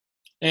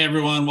Hey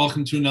everyone,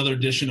 welcome to another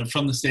edition of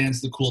From the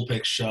Stands, the Cool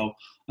Picks Show.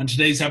 On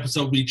today's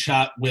episode, we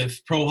chat with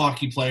pro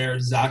hockey player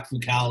Zach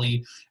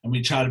Fucale, and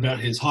we chat about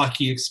his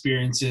hockey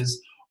experiences,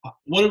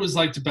 what it was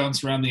like to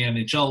bounce around the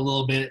NHL a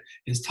little bit,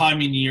 his time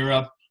in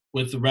Europe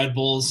with the Red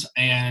Bulls,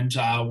 and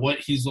what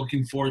he's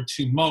looking forward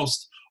to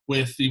most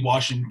with the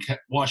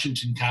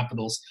Washington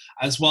Capitals.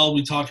 As well,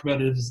 we talk about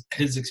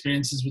his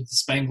experiences with the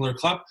Spangler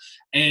Cup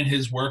and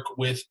his work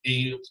with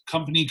a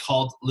company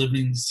called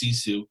Living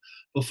Sisu.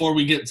 Before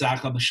we get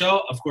Zach on the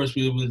show, of course,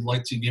 we would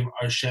like to give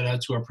our shout out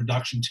to our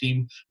production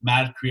team,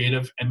 Mad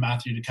Creative and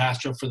Matthew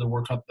DeCastro, for the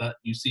work that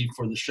you see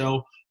for the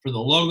show, for the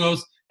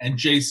logos, and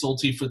Jay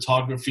Solti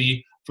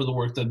Photography for the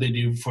work that they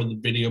do for the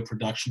video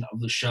production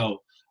of the show.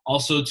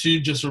 Also, too,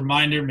 just a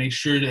reminder, make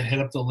sure to hit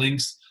up the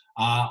links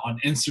on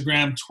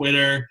Instagram,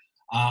 Twitter,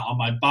 on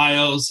my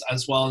bios,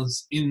 as well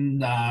as in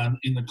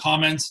the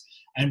comments,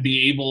 and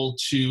be able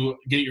to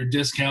get your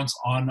discounts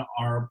on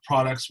our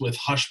products with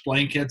Hush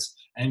Blankets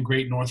and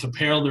Great North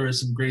Apparel. There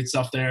is some great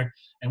stuff there.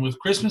 And with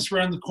Christmas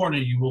around the corner,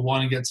 you will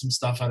want to get some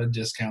stuff at a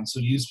discount.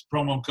 So use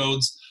promo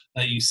codes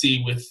that you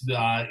see with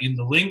in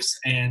the links,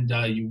 and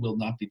you will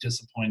not be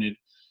disappointed.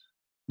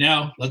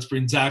 Now, let's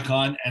bring Zach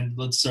on, and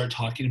let's start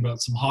talking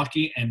about some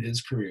hockey and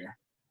his career.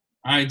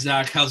 All right,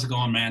 Zach, how's it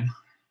going, man?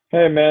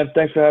 Hey, man.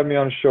 Thanks for having me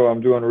on the show.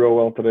 I'm doing real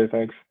well today.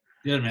 Thanks.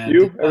 Good, man.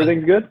 You?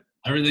 Everything's good?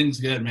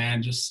 Everything's good,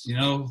 man. Just,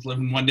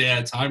 living one day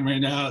at a time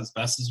right now as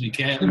best as we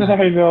can.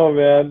 I know,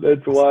 man.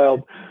 It's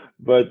wild.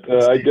 But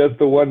I guess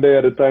the one day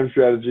at a time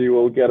strategy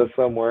will get us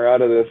somewhere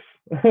out of this.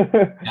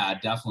 Yeah,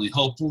 definitely.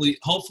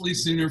 Hopefully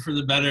sooner for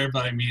the better.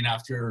 But I mean,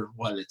 after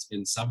it's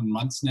been 7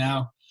 months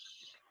now.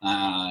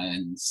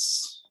 And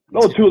a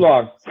little too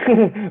long.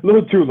 A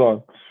little too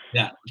long.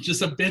 Yeah,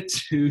 just a bit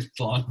too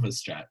long of a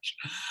stretch.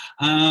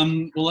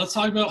 Well, let's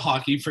talk about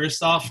hockey.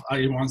 First off,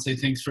 I want to say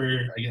thanks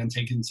for, again,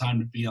 taking the time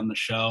to be on the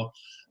show.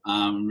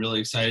 I'm really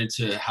excited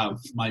to have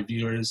my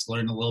viewers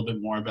learn a little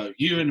bit more about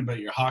you and about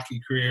your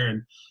hockey career.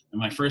 And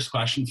my first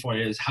question for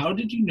you is, how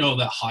did you know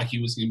that hockey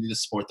was going to be the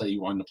sport that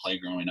you wanted to play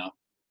growing up?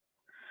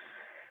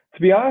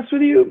 To be honest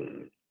with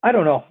you, I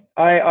don't know.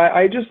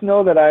 I just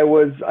know that I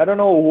don't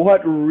know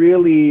what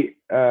really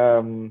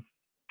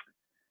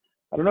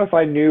I don't know if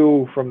I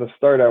knew from the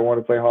start I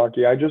wanted to play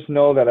hockey. I just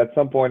know that at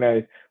some point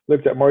I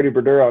looked at Marty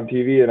Brodeur on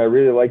TV and I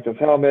really liked his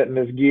helmet and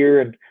his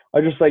gear, and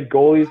I just like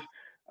goalies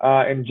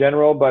in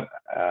general. But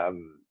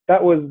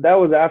that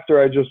was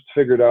after I just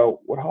figured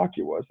out what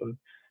hockey was. And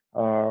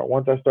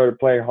once I started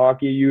playing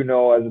hockey,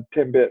 as a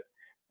tidbit,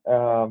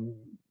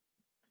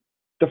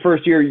 the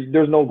first year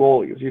there's no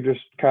goalies. You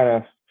just kind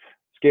of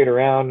skate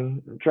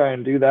around and try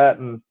and do that.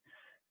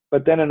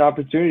 But then an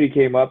opportunity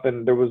came up,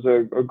 and there was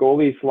a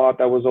goalie slot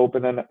that was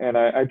open, and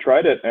I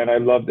tried it, and I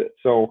loved it.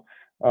 So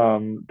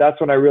that's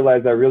when I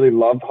realized I really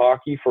loved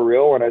hockey for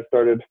real, when I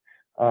started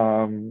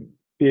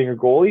being a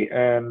goalie.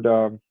 And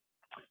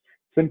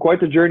it's been quite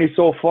the journey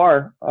so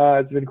far.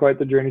 I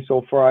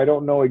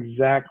don't know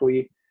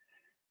exactly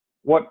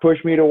what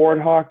pushed me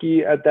toward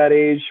hockey at that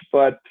age,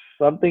 but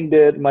something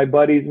did. My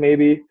buddies,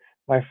 maybe,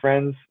 my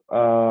friends.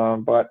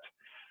 But,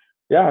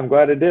 yeah, I'm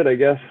glad it did, I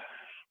guess.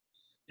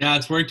 Yeah,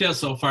 it's worked out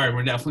so far.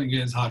 We're definitely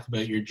going to talk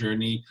about your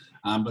journey.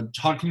 But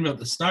talking about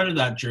the start of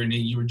that journey,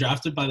 you were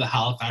drafted by the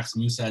Halifax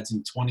Mooseheads in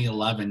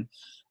 2011.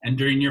 And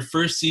during your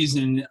first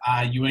season,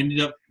 you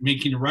ended up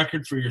making a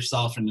record for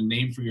yourself and a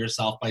name for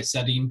yourself by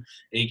setting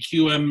a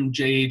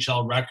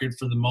QMJHL record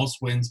for the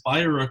most wins by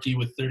a rookie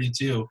with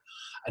 32.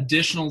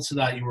 Additional to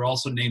that, you were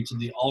also named to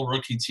the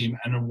All-Rookie team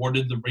and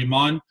awarded the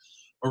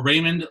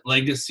Raymond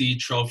Legacy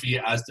Trophy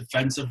as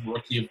Defensive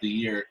Rookie of the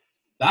Year.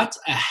 That's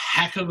a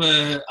heck of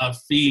a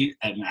feat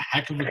and a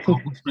heck of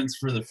accomplishments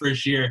for the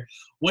first year.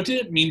 What did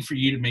it mean for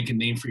you to make a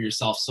name for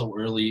yourself so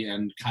early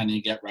and kind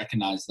of get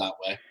recognized that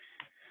way?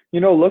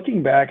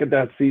 Looking back at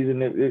that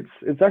season,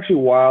 it's actually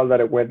wild that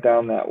it went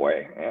down that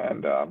way.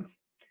 And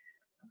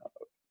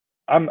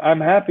I'm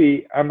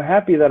happy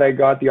that I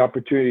got the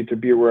opportunity to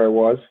be where I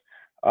was.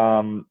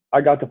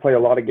 I got to play a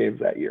lot of games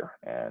that year.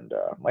 And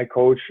my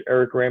coach,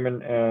 Eric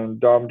Raymond, and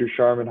Dom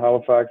Ducharme in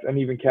Halifax, and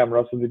even Cam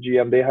Russell, the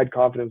GM, they had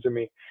confidence in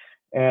me.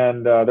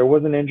 And there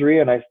was an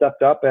injury, and I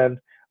stepped up, and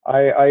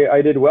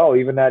I did well,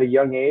 even at a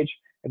young age.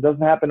 It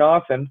doesn't happen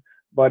often,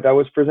 but I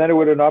was presented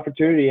with an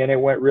opportunity, and it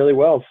went really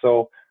well.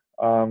 So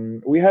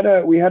we had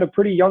a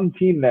pretty young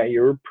team that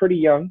year. We were pretty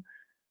young,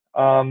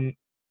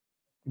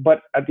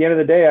 but at the end of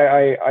the day,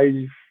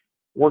 I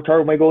worked hard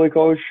with my goalie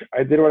coach.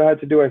 I did what I had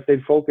to do. I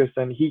stayed focused,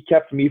 and he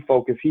kept me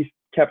focused. He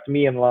kept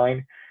me in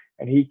line,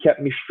 and he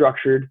kept me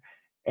structured.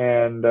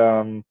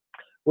 And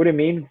what it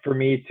mean for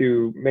me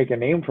to make a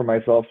name for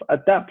myself,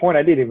 at that point,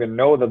 I didn't even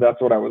know that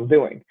that's what I was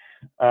doing.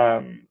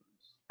 I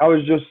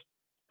was just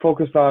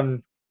focused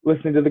on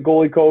listening to the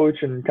goalie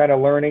coach and kind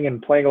of learning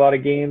and playing a lot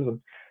of games. And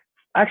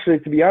actually,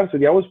 to be honest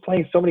with you, I was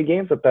playing so many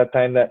games at that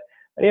time that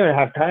I didn't even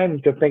have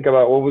time to think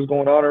about what was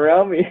going on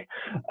around me.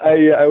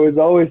 I was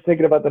always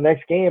thinking about the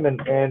next game.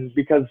 And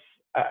because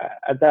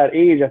at that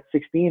age, at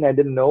 16, I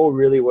didn't know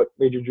really what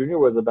Major Junior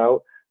was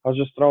about. I was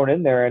just thrown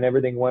in there, and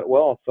everything went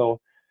well.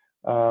 So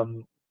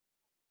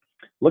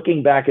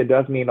looking back, it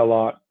does mean a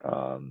lot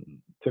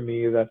to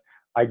me that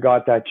I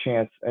got that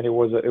chance, and it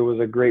was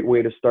a great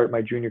way to start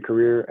my junior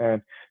career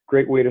and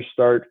great way to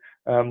start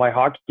my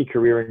hockey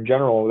career in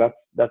general.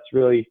 That's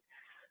really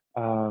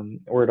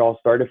where it all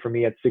started for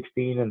me at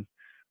 16, and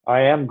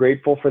I am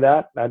grateful for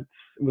that. That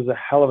was a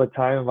hell of a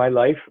time in my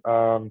life.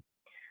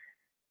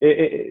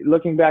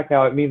 Looking back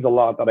now, it means a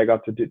lot that I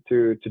got to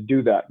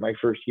do that my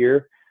first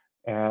year.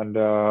 And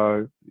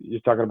you're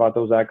talking about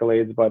those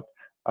accolades, but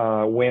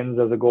wins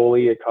as a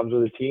goalie, it comes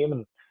with a team,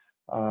 and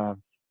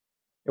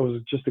it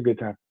was just a good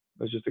time.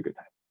 It was just a good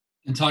time.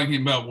 And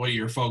talking about what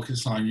you're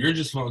focused on, you're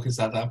just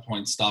focused at that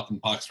point, stopping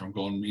pucks from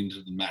going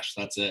into the mesh.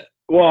 That's it.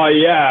 Well,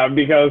 yeah,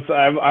 because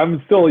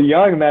I'm still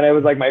young, man. It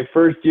was like my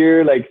first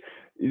year, like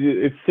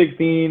it's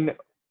 16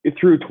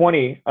 through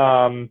 20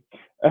 in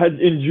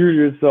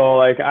juniors. So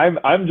like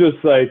I'm just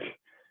like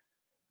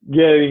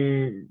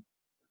getting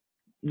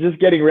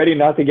ready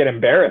not to get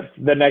embarrassed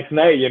the next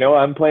night.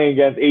 I'm playing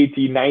against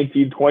 18,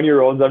 19,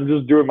 20-year-olds. I'm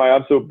just doing my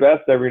absolute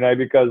best every night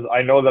because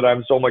I know that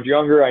I'm so much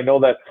younger. I know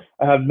that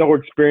I have no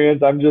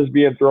experience. I'm just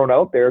being thrown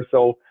out there.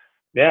 So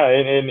yeah,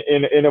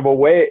 in a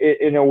way,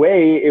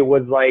 it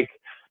was like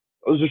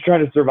I was just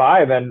trying to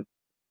survive, and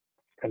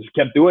I just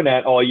kept doing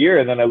that all year.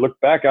 And then I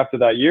looked back after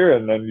that year,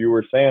 and then you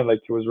were saying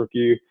like it was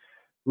rookie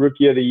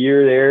of the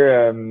year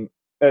there,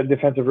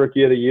 defensive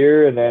rookie of the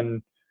year, and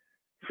then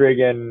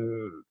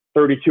friggin'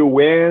 32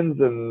 wins,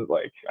 and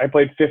like I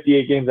played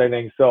 58 games, I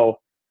think. So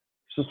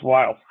it's just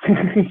wild.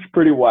 It's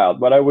pretty wild,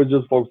 but I was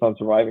just focused on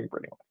surviving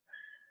pretty much.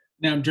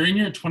 Now, during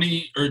your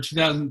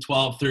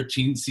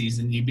 2012-13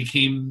 season, you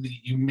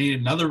made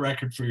another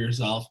record for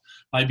yourself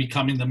by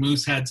becoming the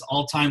Mooseheads'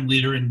 all-time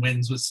leader in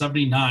wins with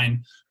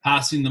 79,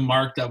 passing the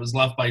mark that was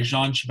left by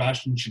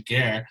Jean-Sébastien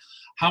Giguère.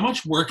 How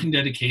much work and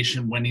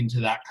dedication went into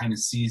that kind of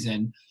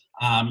season?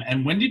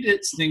 And when did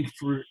it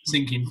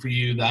sinking for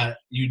you that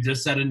you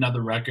just set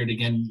another record?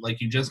 Again,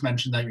 like you just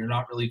mentioned, that you're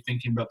not really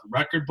thinking about the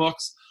record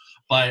books,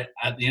 but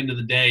at the end of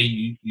the day,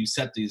 you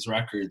set these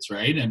records,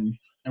 right? And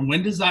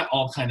when does that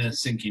all kind of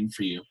sink in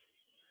for you?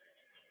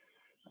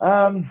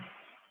 That's a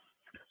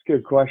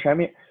good question. I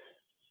mean,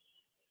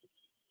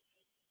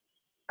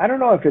 I don't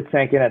know if it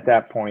sank in at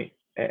that point.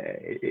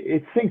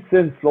 It sinks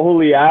in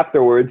slowly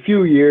afterwards, a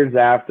few years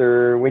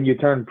after, when you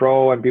turn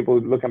pro and people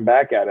looking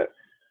back at it.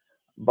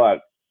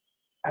 But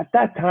at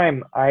that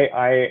time,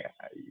 I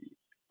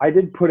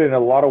did put in a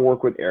lot of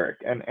work with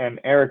Eric, and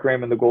Eric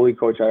Raymond, the goalie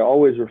coach. I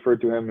always refer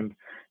to him in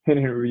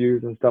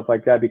interviews and stuff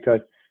like that,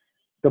 because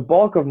the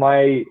bulk of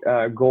my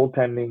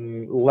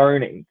goaltending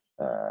learning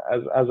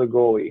as a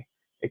goalie,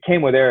 it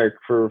came with Eric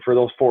for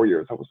those 4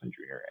 years I was in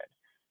junior ed.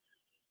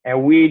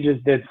 And we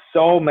just did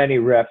so many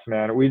reps,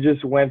 man. We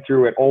just went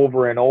through it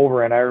over and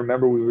over. And I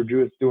remember we were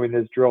just doing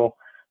this drill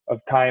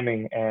of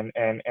timing and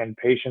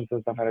patience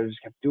and stuff, and I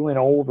just kept doing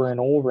over and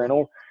over and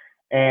over.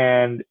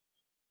 And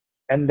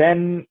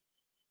then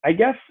I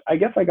guess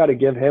I got to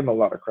give him a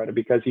lot of credit,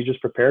 because he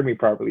just prepared me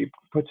properly,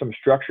 put some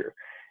structure.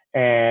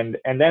 And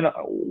then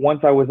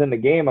once I was in the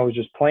game, I was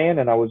just playing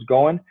and I was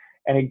going,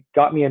 and it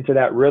got me into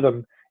that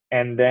rhythm.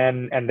 And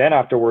then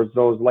afterwards,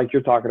 those, like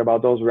you're talking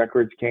about, those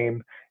records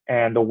came,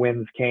 and the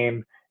wins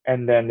came,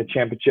 and then the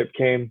championship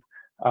came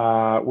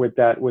with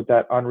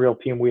that unreal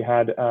team we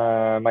had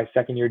my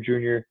second year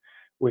junior,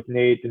 with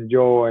Nate and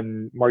Joe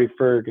and Marty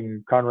Ferg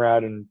and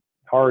Conrad and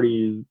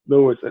Hardy,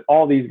 Lewis, and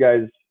all these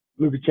guys,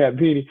 Luca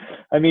Ciampini.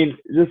 I mean,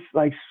 just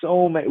like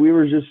so many. We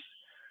were just,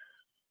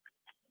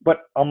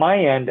 but on my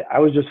end, I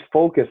was just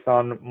focused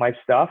on my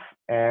stuff,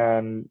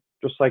 and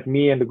just like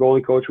me and the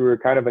goalie coach, we were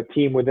kind of a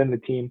team within the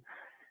team,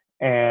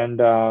 and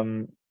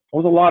it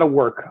was a lot of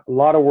work, a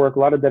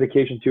lot of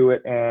dedication to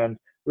it, and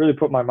really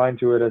put my mind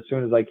to it as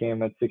soon as I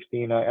came at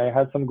 16. I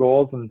had some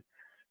goals, and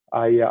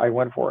I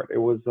went for it. It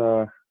was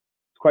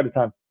quite a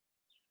time.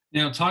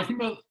 Now, talking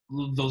about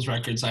those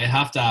records, I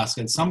have to ask,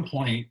 at some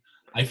point,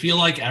 I feel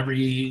like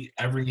every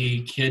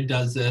kid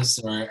does this,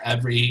 or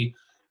every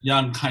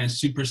young kind of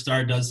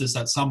superstar does this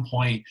at some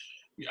point.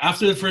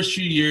 After the first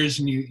few years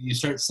and you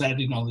start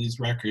setting all these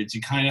records, you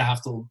kind of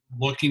have to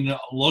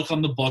look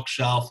on the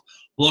bookshelf,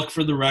 look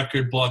for the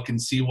record book, and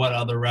see what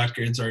other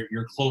records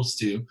you're close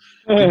to.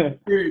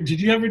 Did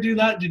you ever do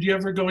that? Did you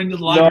ever go into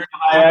the library? No,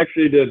 I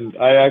actually didn't.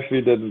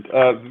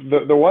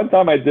 The one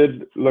time I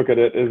did look at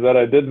it is that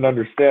I didn't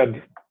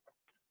understand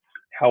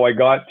how I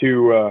got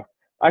to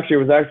it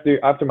was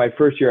actually after my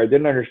first year. I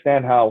didn't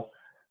understand how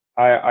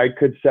I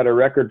could set a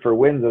record for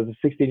wins as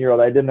a 16-year-old.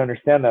 I didn't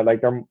understand that.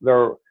 Like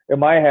there in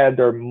my head,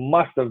 there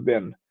must have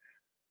been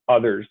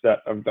others that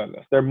have done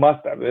this. There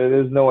must have.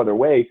 There's no other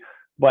way.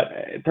 But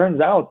it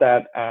turns out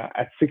that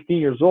at 16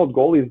 years old,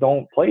 goalies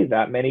don't play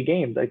that many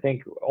games. I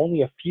think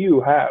only a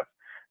few have.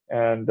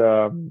 And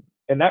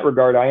in that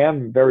regard, I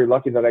am very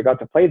lucky that I got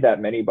to play that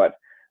many. But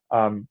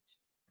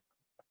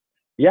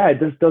yeah, it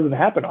just doesn't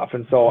happen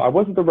often. So I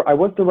was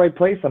the right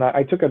place, and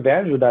I took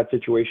advantage of that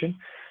situation.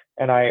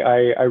 And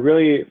I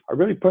really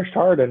pushed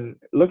hard. And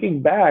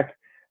looking back,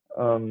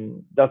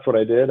 that's what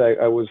I did.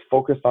 I was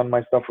focused on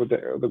my stuff with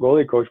the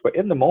goalie coach. But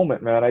in the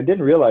moment, man, I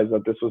didn't realize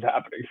that this was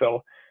happening.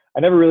 So I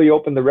never really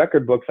opened the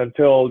record books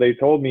until they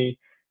told me,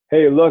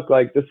 hey, look,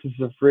 like this is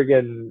a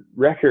friggin'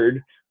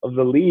 record of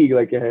the league,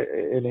 like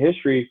in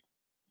history.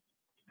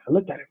 I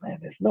looked at it, man,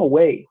 there's no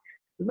way.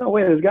 There's no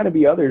way. There's got to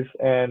be others.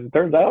 And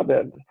turns out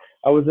that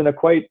I was in a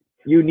quite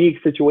unique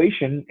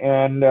situation,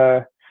 and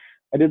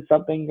I did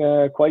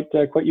something quite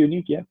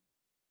unique, yeah.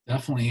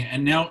 Definitely.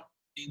 And now,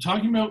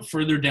 talking about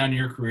further down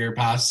your career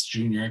past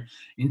junior,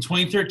 in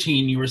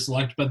 2013, you were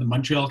selected by the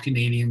Montreal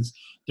Canadiens,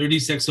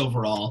 36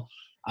 overall.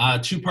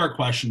 Two-part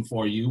question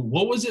for you.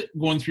 What was it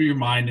going through your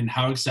mind, and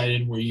how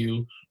excited were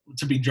you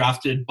to be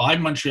drafted by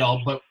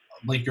Montreal, but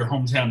like your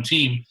hometown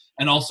team?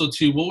 And also,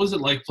 too, what was it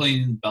like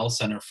playing in Bell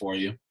Center for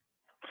you?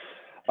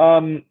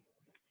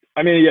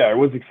 I mean, yeah, it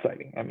was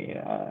exciting. I mean,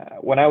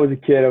 when I was a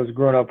kid, I was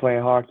growing up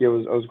playing hockey. I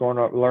was growing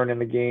up learning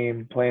the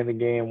game, playing the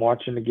game,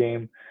 watching the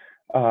game.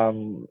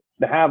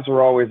 The Habs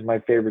were always my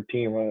favorite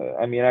team.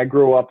 I mean, I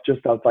grew up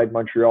just outside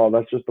Montreal.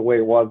 That's just the way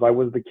it was. I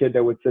was the kid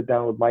that would sit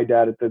down with my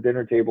dad at the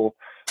dinner table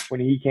when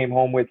he came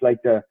home with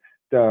like the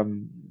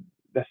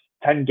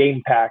 10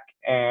 game pack,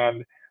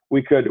 and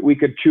we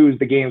could choose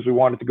the games we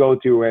wanted to go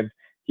to, and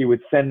he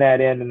would send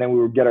that in, and then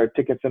we would get our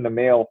tickets in the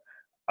mail.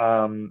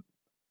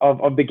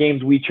 Of the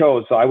games we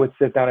chose. So I would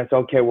sit down and say,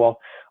 okay,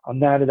 well, on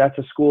that's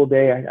a school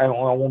day. I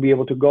won't be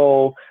able to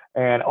go.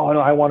 And, oh,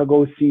 no, I want to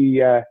go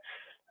see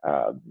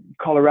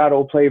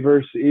Colorado play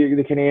versus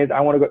the Canadiens.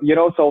 I want to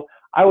go, so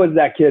I was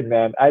that kid,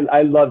 man.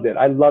 I loved it.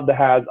 I loved the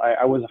Habs.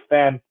 I was a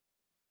fan.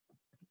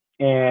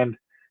 And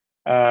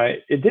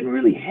it didn't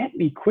really hit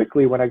me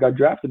quickly when I got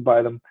drafted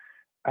by them.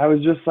 I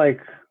was just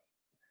like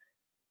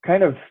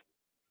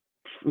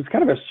it was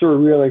kind of a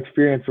surreal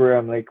experience where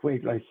I'm like,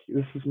 wait, like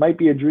might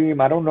be a dream.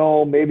 I don't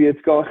know. Maybe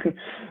it's going,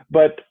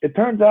 but it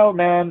turns out,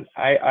 man,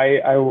 I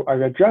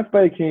got drafted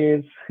by the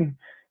Canadiens,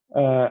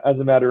 as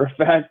a matter of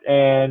fact,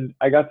 and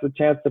I got the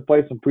chance to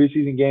play some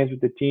preseason games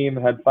with the team.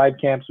 I had 5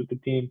 camps with the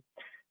team,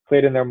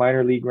 played in their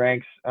minor league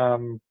ranks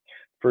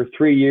for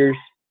 3 years,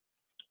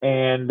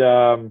 and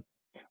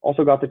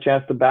also got the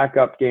chance to back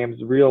up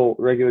games, real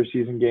regular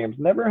season games.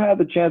 Never had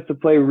the chance to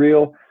play a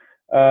real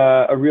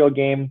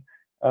game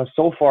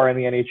so far in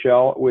the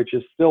NHL, which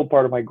is still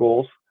part of my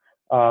goals.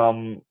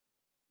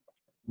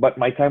 But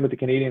my time with the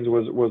Canadiens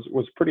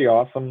was pretty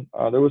awesome.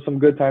 There was some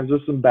good times, there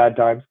was some bad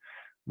times,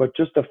 but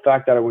just the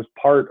fact that I was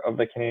part of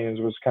the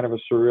Canadiens was kind of a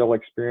surreal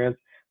experience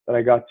that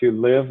I got to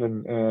live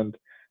and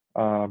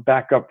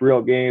back up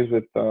real games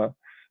with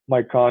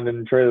Mike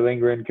Condon, Trey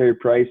Lindgren, Carey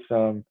Price.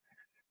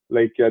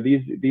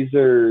 These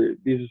are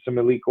some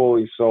elite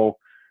goalies. So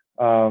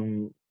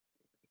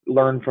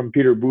learned from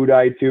Peter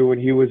Budaj too when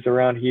he was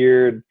around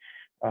here. And,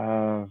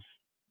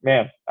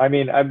 man, I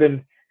mean,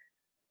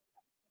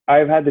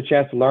 I've had the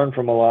chance to learn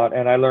from a lot,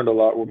 and I learned a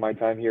lot with my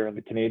time here in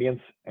the Canadiens.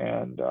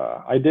 And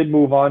I did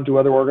move on to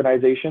other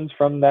organizations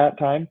from that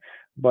time,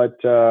 but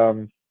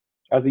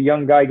as a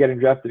young guy getting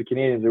drafted to the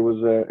Canadiens,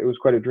 it was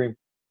quite a dream.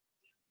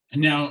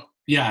 And now,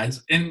 yeah,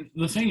 and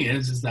the thing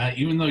is that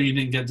even though you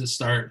didn't get to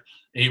start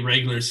a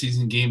regular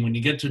season game, when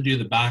you get to do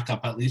the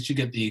backup, at least you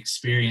get the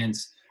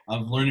experience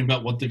of learning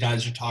about what the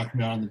guys are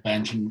talking about on the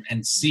bench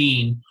and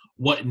seeing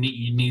what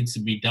needs to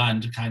be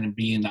done to kind of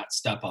be in that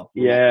step up.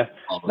 Yeah,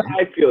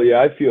 I feel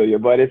you,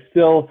 but it's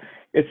still,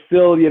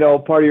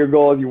 part of your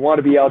goal is you want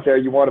to be out there,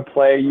 you want to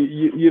play,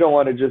 you don't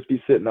want to just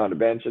be sitting on the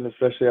bench, and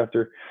especially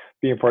after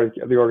being part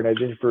of the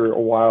organization for a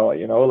while,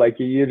 like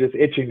you're just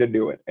itching to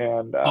do it.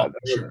 And that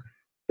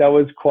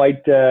was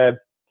quite, that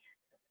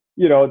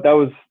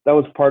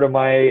was part of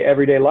my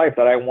everyday life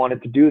that I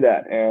wanted to do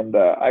that. And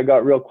I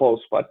got real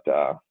close, but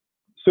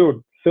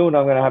soon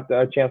I'm going to have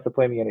a chance to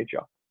play in the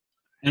NHL.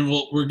 And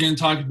we're going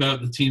to talk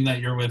about the team that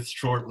you're with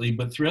shortly.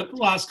 But throughout the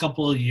last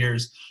couple of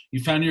years,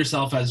 you found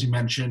yourself, as you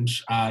mentioned,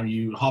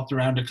 you hopped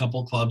around a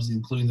couple of clubs,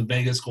 including the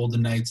Vegas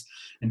Golden Knights,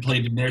 and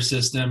played in their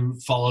system,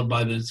 followed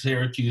by the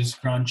Syracuse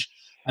Crunch,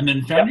 and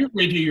then found your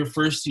way to your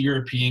first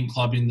European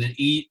club in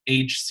the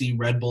EHC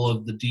Red Bull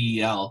of the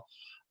DEL.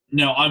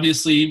 Now,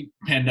 obviously,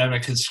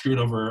 pandemic has screwed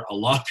over a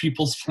lot of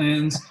people's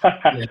plans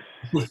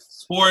with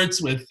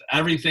sports, with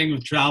everything,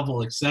 with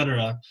travel,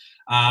 etc.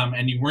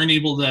 And you weren't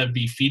able to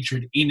be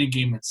featured in a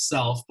game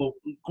itself. But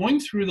going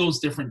through those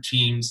different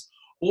teams,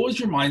 what was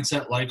your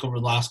mindset like over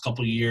the last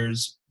couple of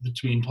years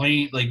between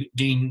playing, like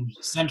getting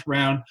sent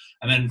around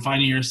and then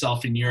finding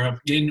yourself in Europe,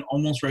 getting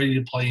almost ready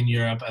to play in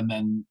Europe, and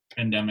then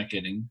pandemic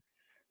hitting?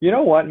 You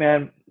know what,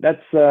 man? There's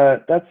a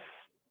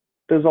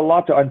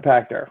lot to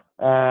unpack there.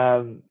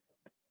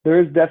 There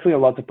is definitely a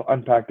lot to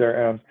unpack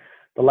there. And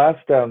the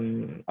last,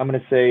 I'm going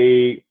to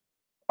say,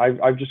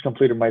 I've just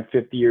completed my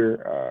 5th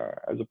year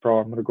as a pro.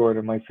 I'm going to go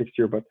into my 6th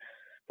year, but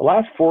the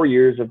last 4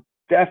 years have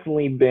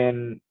definitely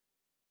been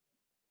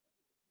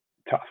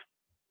tough.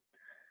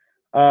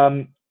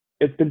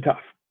 It's been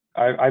tough.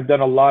 I've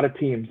done a lot of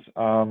teams.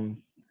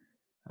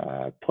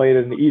 Played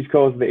in the East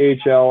Coast, the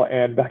AHL,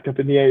 and backed up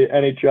in the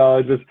NHL.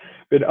 I've just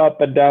been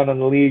up and down on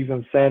the leagues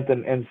and sent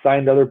and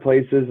signed other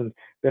places and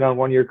been on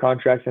 1-year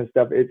contracts and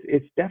stuff.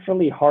 It's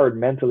definitely hard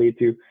mentally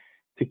to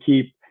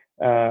keep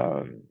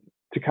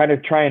to kind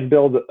of try and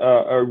build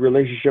a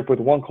relationship with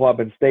one club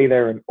and stay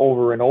there and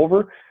over.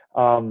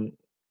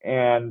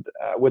 And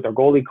with our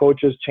goalie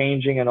coaches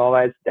changing and all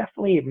that, it's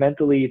definitely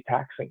mentally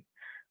taxing.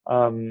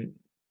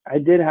 I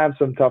did have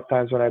some tough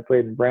times when I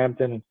played in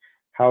Brampton, and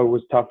how it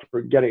was tough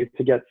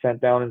to get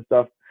sent down and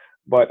stuff.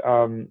 But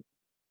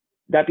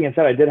that being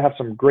said, I did have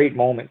some great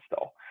moments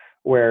though,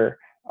 where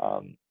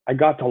I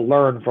got to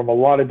learn from a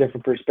lot of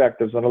different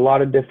perspectives and a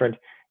lot of different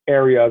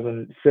areas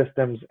and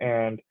systems,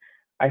 and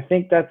I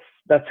think that's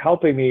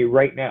helping me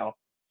right now,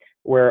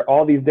 where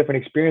all these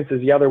different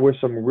experiences, yeah, there were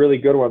some really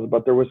good ones,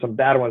 but there were some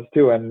bad ones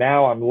too. And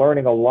now I'm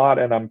learning a lot,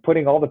 and I'm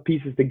putting all the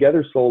pieces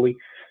together slowly.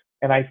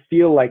 And I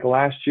feel like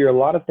last year, a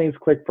lot of things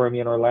clicked for me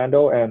in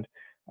Orlando. And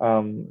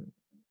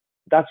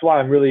that's why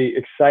I'm really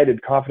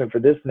excited, confident for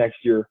this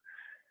next year,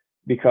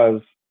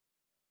 because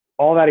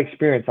all that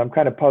experience, I'm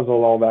kind of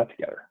puzzled all that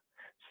together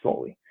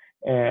slowly.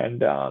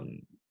 And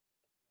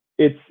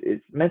it's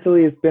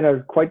mentally, it's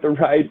been quite the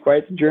ride,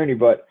 quite the journey,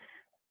 but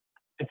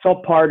it's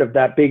all part of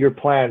that bigger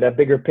plan, that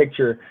bigger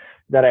picture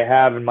that I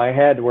have in my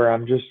head, where I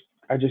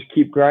just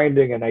keep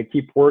grinding and I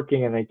keep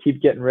working and I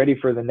keep getting ready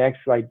for the next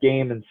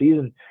game and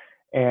season.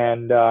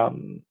 And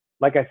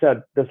like I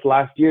said, this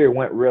last year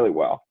went really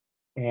well,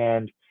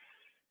 and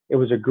it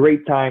was a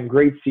great time,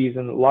 great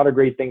season. A lot of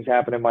great things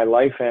happened in my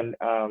life, and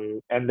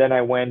then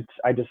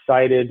I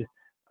decided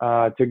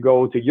to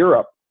go to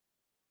Europe,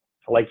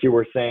 like you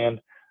were saying.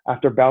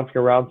 After bouncing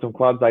around some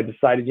clubs, I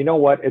decided, you know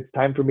what, it's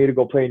time for me to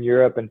go play in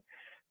Europe and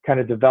kind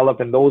of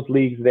develop in those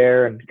leagues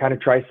there, and kind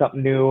of try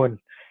something new, and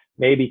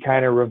maybe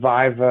kind of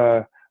revive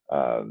a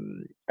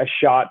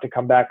shot to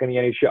come back in the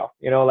NHL.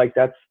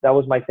 That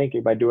was my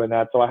thinking by doing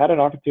that. So I had an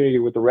opportunity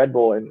with the Red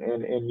Bull in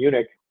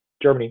Munich,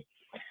 Germany,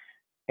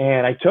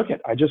 and I took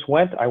it. I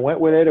went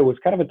with it. It was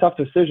kind of a tough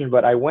decision,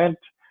 but I went.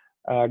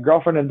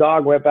 Girlfriend and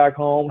dog went back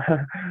home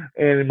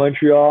in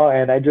Montreal,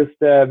 and I just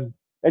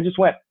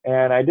went,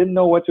 and I didn't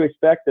know what to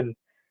expect, and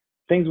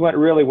things went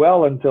really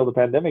well until the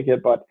pandemic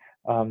hit. But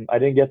I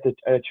didn't get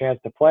a chance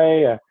to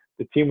play.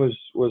 The team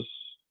was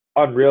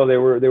unreal. They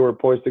were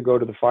poised to go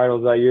to the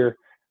finals that year.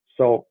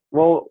 So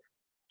we'll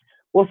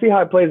see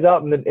how it plays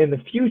out in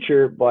the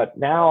future. But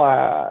now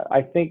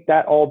I think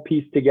that all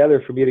pieced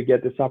together for me to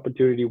get this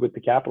opportunity with the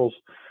Capitals.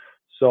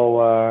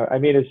 So I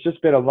mean, it's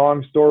just been a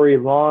long story,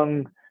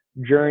 long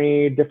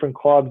journey, different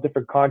clubs,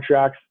 different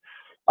contracts,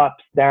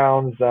 ups,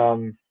 downs.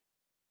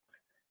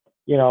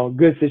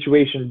 Good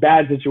situations,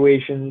 bad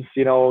situations.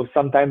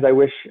 Sometimes I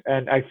wish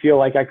and I feel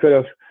like I could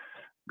have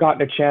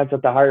gotten a chance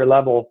at the higher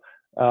level,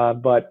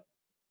 but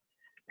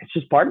it's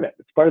just part of it.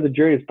 It's part of the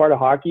journey. It's part of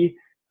hockey.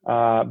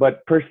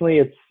 But personally,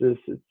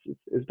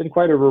 it's been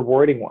quite a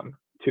rewarding one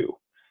too.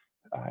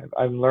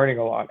 I'm learning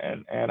a lot,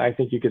 and I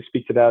think you could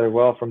speak to that as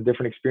well, from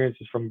different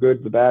experiences, from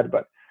good to bad.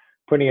 But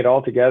putting it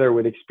all together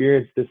with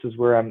experience, this is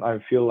where I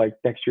feel like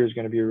next year is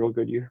going to be a real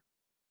good year.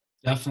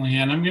 Definitely.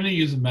 And I'm going to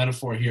use a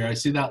metaphor here. I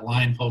see that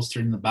line poster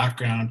in the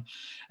background,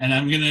 and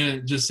I'm going to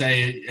just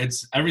say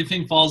it's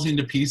everything falls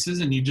into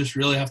pieces, and you just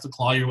really have to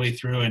claw your way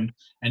through, and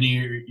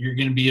you're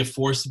going to be a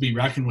force to be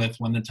reckoned with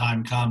when the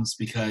time comes,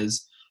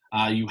 because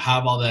you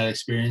have all that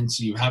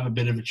experience. You have a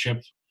bit of a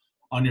chip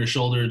on your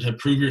shoulder to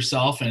prove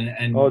yourself.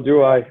 And oh,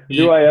 do I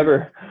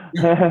ever?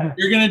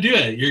 You're going to do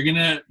it.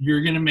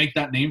 You're going to make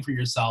that name for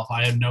yourself.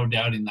 I have no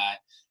doubt in that.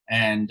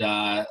 And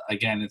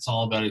again, it's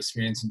all about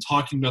experience. And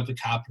talking about the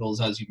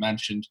Capitals, as you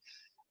mentioned,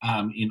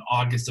 in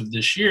August of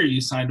this year, you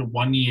signed a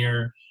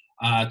 1-year,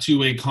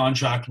 2-way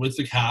contract with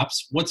the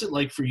Caps. What's it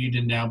like for you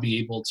to now be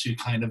able to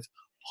kind of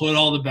put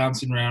all the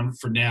bouncing around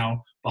for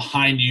now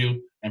behind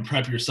you and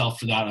prep yourself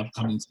for that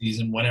upcoming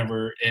season,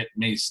 whenever it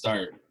may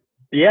start?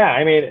 Yeah,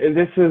 I mean,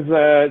 that's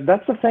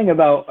the thing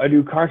about a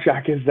new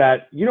contract, is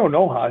that you don't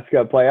know how it's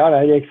going to play out.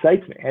 It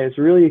excites me. And it's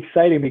really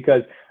exciting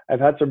because I've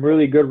had some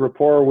really good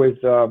rapport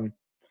with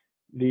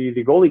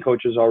the goalie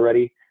coaches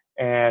already,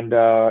 and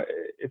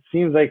it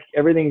seems like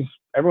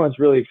everyone's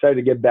really excited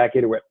to get back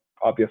into it.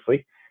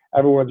 Obviously,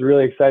 everyone's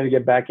really excited to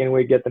get back into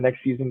it, get the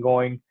next season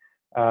going.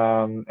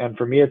 And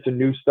for me, it's a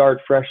new start,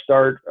 fresh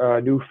start,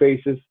 new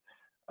faces,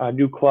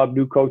 new club,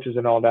 new coaches,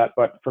 and all that.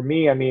 But for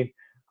me, I mean,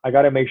 I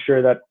got to make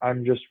sure that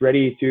I'm just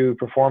ready to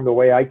perform the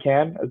way I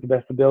can, as the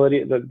best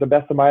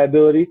of my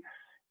ability,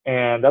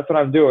 and that's what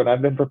I'm doing.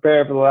 I've been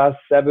preparing for the last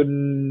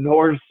 7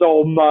 or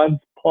so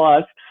months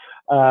plus.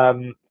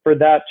 For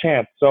that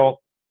chance. So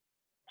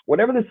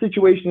whatever the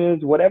situation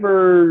is,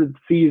 whatever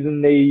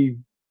season they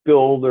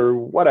build or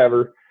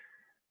whatever,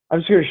 I'm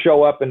just going to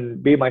show up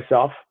and be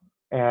myself,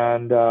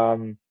 and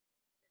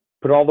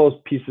put all those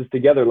pieces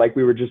together like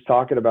we were just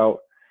talking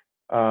about,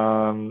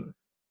 and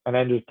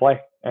then just play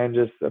and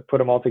just put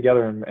them all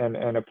together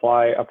and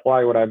apply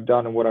what I've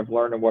done and what I've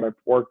learned and what I've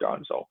worked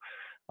on. So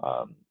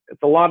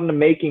it's a lot in the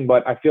making,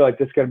 but I feel like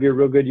this is going to be a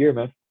real good year,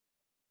 man.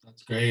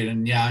 That's great.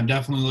 And yeah, I'm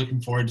definitely looking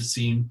forward to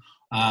seeing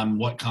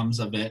what comes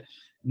of it.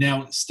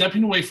 Now,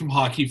 stepping away from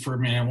hockey for a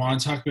minute, I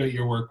want to talk about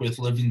your work with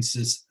Living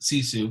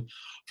Sisu.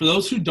 For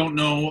those who don't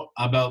know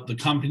about the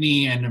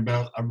company and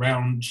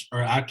around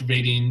or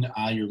activating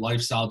your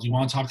lifestyle, do you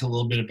want to talk a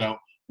little bit about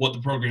what the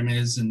program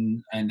is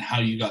and how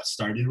you got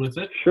started with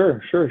it?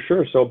 Sure.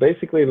 So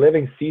basically,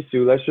 living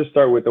Sisu. Let's just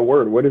start with the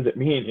word. What does it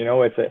mean?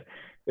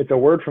 It's a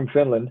word from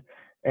Finland,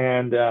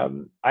 and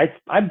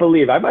I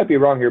believe, I might be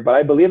wrong here, but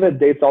I believe it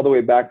dates all the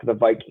way back to the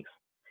Vikings.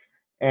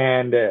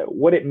 And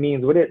what it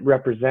means, what it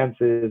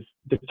represents, is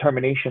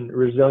determination,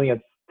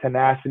 resilience,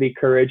 tenacity,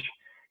 courage,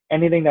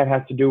 anything that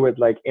has to do with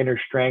like inner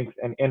strength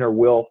and inner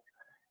will.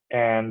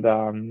 And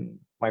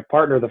my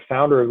partner, the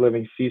founder of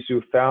Living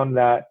Sisu, found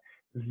that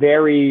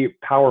very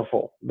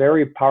powerful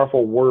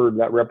word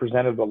that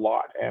represented a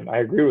lot. And I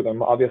agree with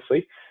him,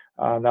 obviously.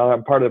 Now that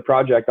I'm part of the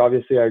project,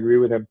 obviously I agree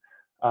with him.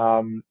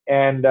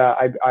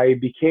 I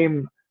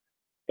became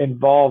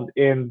involved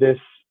in this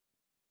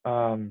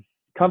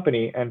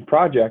company and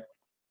project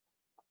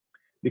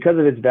because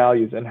of its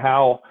values and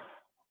how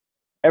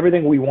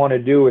everything we want to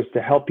do is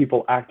to help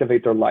people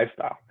activate their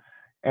lifestyle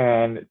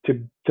and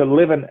to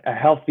live a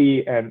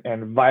healthy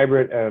and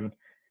vibrant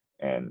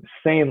and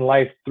sane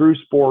life through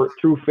sport,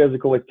 through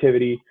physical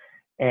activity,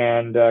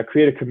 and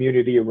create a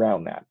community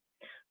around that.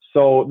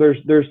 So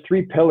there's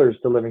three pillars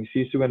to Living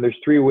Sisu, and there's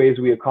three ways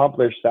we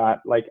accomplish that,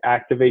 like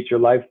activate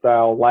your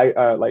lifestyle,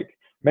 like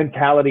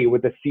mentality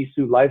with the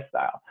Sisu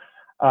lifestyle.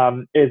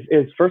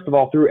 Is first of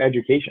all through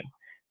education.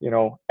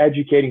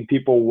 Educating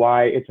people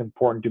why it's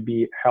important to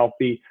be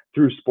healthy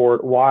through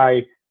sport,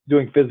 why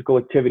doing physical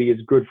activity is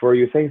good for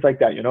you, things like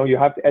that. You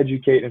have to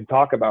educate and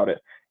talk about it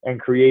and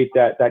create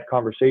that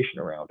conversation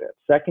around it.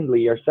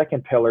 Secondly, our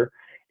second pillar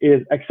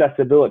is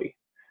accessibility.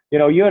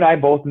 You and I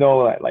both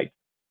know that like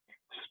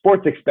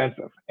sport's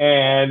expensive,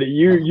 and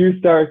you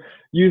start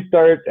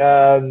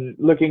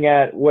looking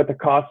at what the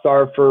costs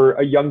are for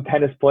a young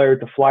tennis player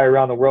to fly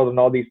around the world in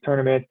all these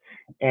tournaments,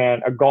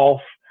 and a golf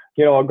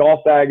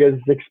bag is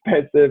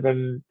expensive,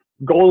 and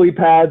goalie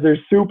pads are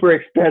super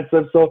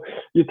expensive. So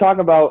you talk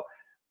about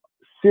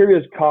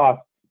serious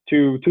cost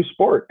to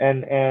sport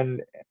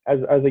and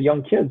as a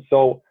young kid.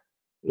 So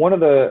one of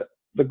the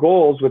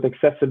goals with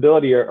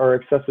accessibility, or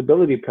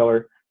accessibility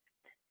pillar,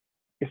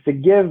 is to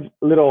give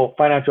little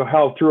financial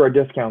help through our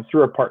discounts,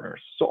 through our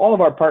partners. So all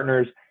of our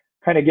partners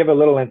kind of give a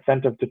little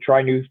incentive to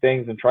try new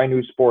things and try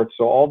new sports.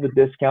 So all the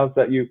discounts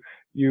that you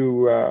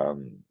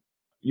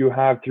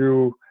have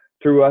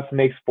through us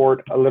make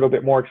sport a little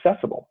bit more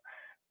accessible.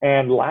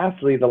 And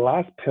lastly, the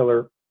last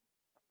pillar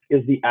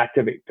is the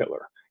activate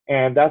pillar.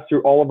 And that's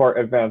through all of our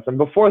events. And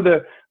before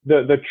the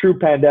true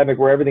pandemic,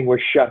 where everything was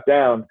shut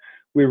down,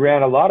 we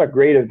ran a lot of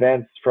great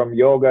events, from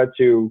yoga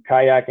to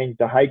kayaking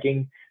to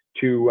hiking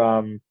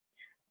to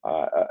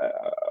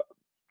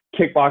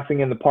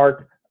kickboxing in the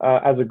park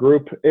as a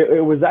group.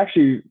 It was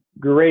actually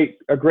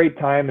a great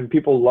time, and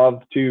people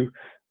love to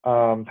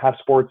have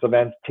sports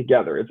events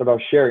together. It's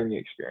about sharing the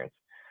experience.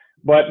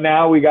 But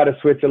now we got to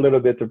switch a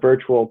little bit to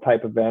virtual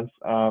type events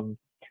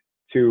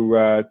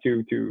to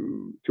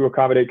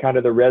accommodate kind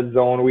of the red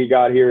zone we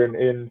got here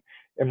in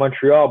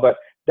Montreal. But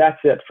that's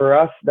it for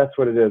us. That's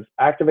what it is.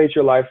 Activate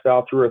your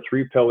lifestyle through our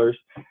three pillars,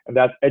 and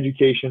that's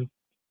education,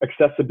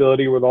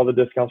 accessibility with all the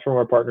discounts from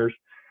our partners,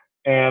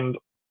 and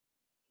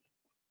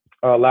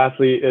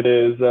lastly, it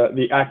is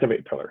the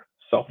activate pillar.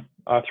 So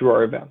through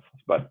our events.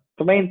 But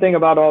the main thing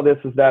about all this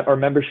is that our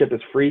membership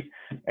is free,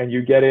 and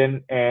you get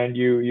in and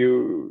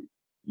you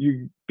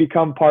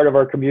become part of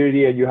our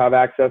community, and you have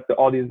access to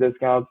all these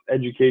discounts,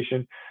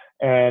 education,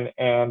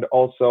 and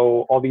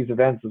also all these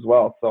events as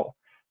well. So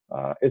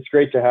it's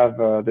great to have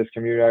this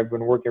community. I've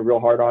been working real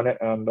hard on it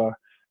and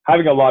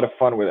having a lot of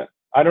fun with it.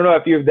 I don't know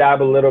if you've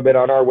dabbled a little bit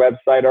on our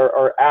website.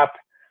 Our app,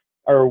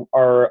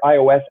 our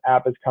iOS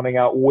app is coming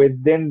out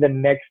within the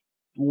next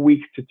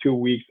week to 2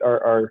 weeks.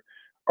 Our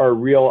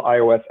real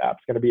iOS app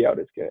is going to be out.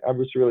 I'm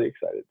just really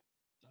excited.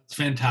 That's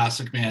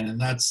fantastic, man, and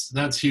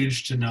that's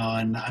huge to know.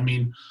 And I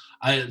mean,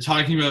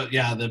 talking about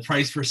the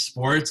price for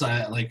sports.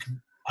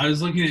 I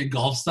was looking at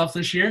golf stuff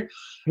this year,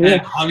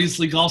 and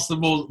obviously golf's the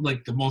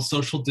most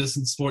social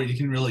distance sport you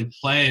can really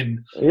play. And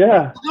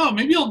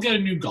maybe I'll get a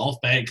new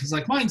golf bag, because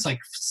like mine's like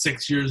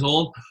 6 years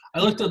old. I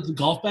looked at the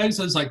golf bags.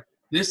 I was like,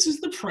 this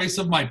is the price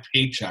of my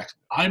paycheck.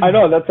 I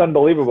know, that's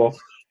unbelievable.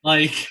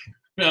 Like,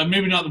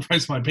 maybe not the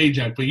price of my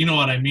paycheck, but you know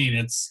what I mean.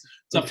 It's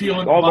a few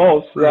hundred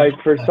almost bucks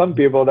like for some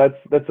people.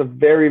 That's a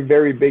very,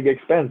 very big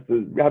expense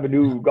to have a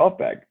new golf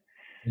bag.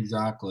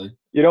 Exactly.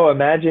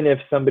 Imagine if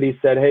somebody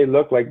said, hey,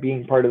 look, like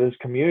being part of this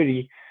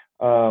community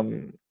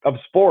of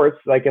sports,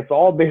 like it's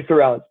all based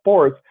around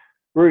sports.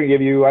 We're going to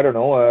give you, I don't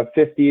know, a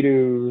 $50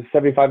 to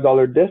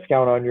 $75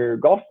 discount on your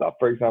golf stuff,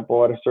 for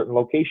example, at a certain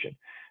location.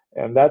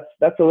 And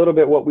that's a little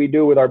bit what we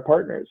do with our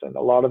partners. And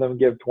a lot of them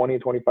give 20,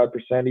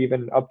 25%,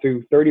 even up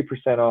to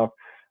 30% off.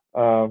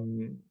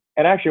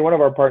 And actually one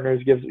of our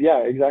partners gives,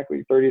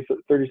 exactly 30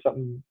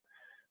 something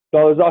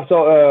dollars off,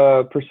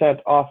 so percent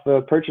off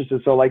the purchases.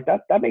 So like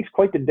that makes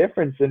quite the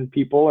difference in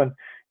people.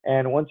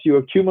 And once you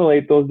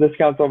accumulate those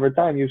discounts over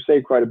time, you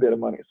save quite a bit of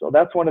money. So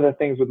that's one of the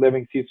things with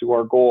Living Sisu.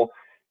 Our goal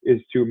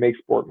is to make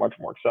sport much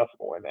more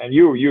accessible. And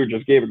you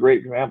just gave a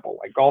great example.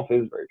 Like golf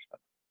is very expensive.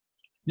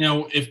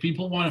 Now, if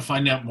people want to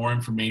find out more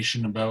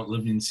information about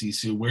Living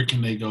Sisu, where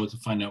can they go to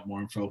find out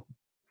more info?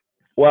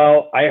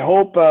 Well, I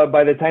hope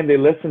by the time they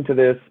listen to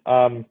this,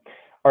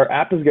 our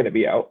app is going to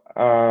be out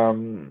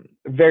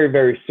very,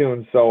 very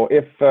soon. So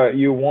if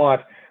you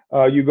want,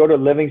 you go to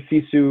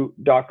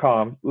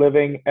livingsisu.com,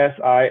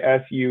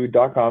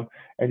 livingsisu.com,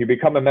 and you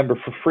become a member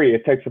for free.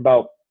 It takes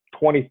about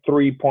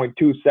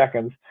 23.2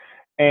 seconds.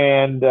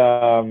 And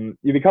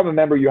you become a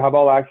member, you have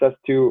all access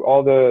to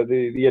all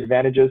the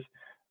advantages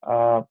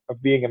of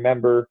being a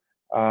member.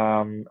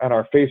 And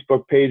our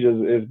Facebook page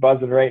is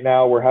buzzing right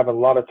now. We're having a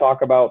lot of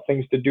talk about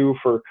things to do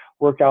for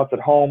workouts at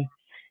home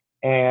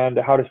and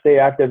how to stay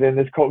active in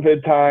this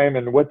COVID time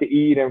and what to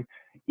eat. And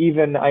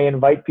even I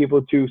invite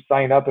people to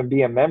sign up and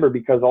be a member,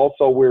 because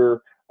also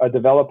we're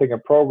developing a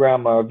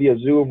program via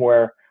Zoom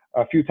where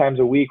a few times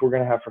a week we're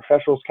going to have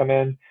professionals come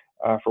in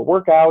for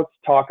workouts,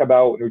 talk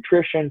about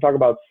nutrition, talk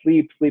about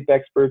sleep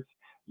experts,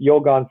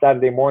 yoga on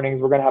Saturday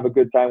mornings. We're going to have a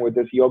good time with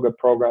this yoga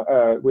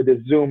program, with this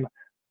Zoom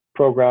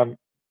program,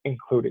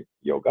 including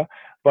yoga,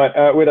 but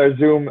with our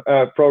Zoom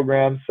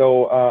program.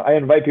 So I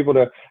invite people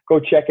to go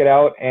check it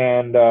out.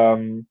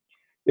 And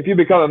if you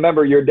become a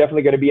member, you're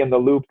definitely going to be in the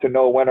loop to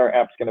know when our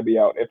app's going to be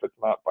out, if it's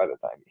not by the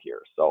time you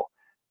hear. So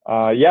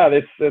yeah,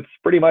 that's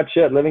pretty much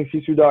it.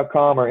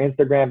 livingsisu.com, our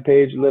Instagram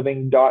page,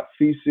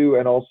 living.sisu,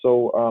 and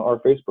also our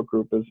Facebook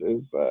group is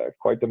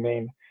quite the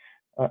main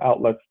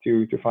outlets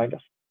to find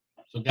us.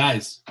 So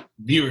guys,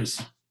 viewers,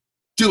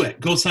 do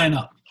it. Go sign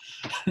up.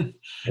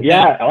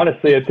 Yeah,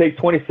 honestly, it takes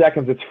 20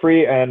 seconds. It's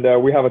free,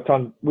 and we have a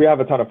ton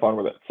of fun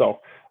with it. So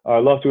I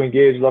love to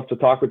engage, love to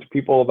talk with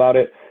people about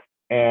it.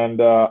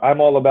 And I'm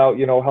all about,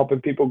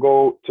 helping people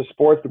go to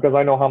sports, because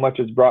I know how much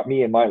it's brought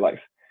me in my life,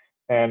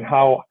 and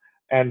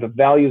the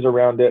values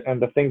around it,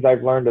 and the things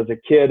I've learned as a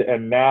kid,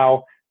 and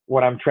now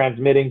what I'm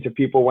transmitting to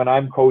people when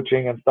I'm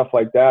coaching and stuff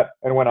like that,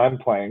 and when I'm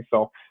playing.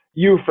 So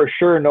you for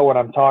sure know what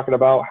I'm talking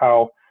about,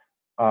 how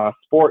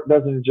sport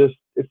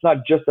it's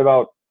not just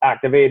about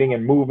activating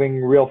and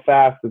moving real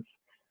fast. It's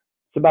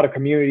about a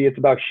community. It's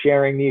about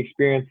sharing the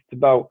experience. It's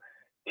about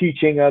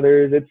teaching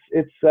others.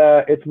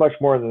 It's much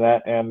more than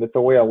that, and it's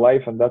a way of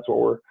life, and it's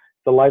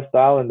a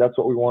lifestyle, and that's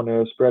what we want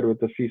to spread with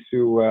the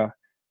Sisu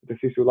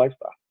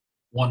lifestyle.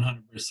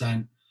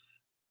 100%.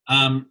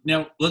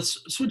 Now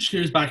let's switch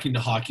gears back into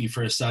hockey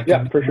for a second.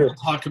 Yeah, for sure. We'll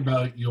talk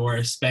about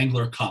your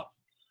Spangler Cup.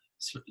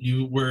 So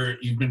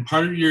you've been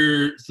part of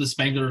the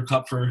Spangler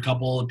Cup for a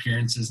couple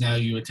appearances now.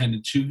 You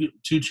attended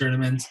two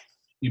tournaments.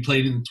 You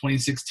played in the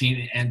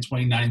 2016 and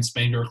 2019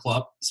 Spangler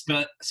Cups.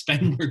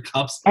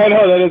 I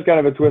know, that is kind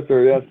of a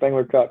twister. Yeah,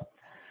 Spangler Cup.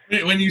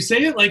 When you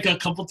say it like a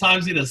couple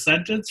times in a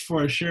sentence,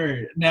 for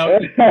sure. Now,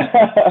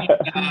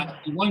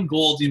 you won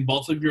gold in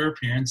both of your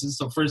appearances.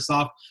 So first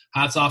off,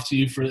 hats off to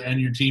you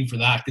and your team for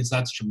that, because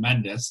that's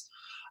tremendous.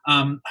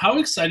 How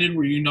excited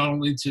were you not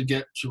only to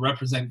get to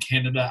represent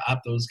Canada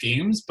at those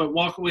games, but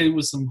walk away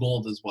with some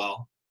gold as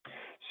well?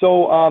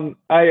 So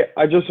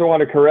I just want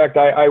to correct.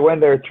 I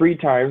went there 3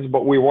 times,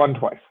 but we won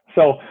twice.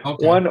 So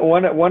okay.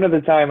 One of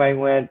the time I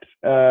went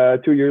 2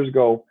 years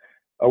ago,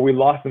 we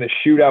lost in a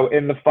shootout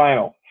in the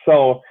final.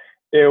 So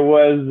it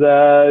was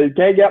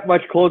can't get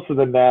much closer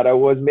than that. I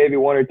was maybe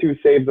 1 or 2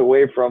 saves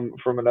away from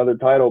another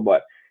title.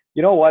 But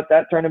you know what?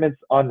 That tournament's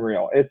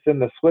unreal. It's in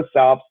the Swiss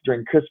Alps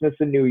during Christmas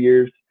and New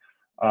Year's.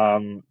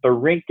 The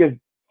rink is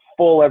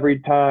full every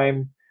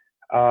time.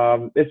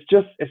 It's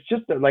just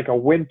like a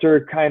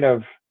winter kind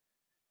of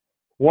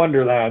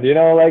wonderland,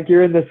 like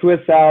you're in the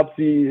Swiss Alps,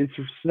 it's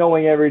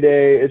snowing every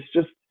day. It's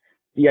just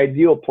the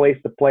ideal place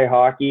to play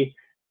hockey.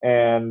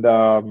 And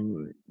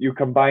you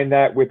combine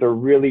that with a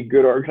really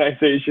good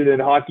organization in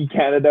Hockey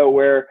Canada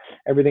where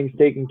everything's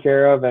taken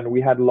care of, and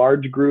we had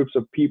large groups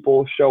of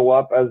people show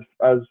up as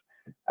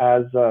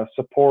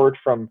support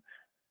from,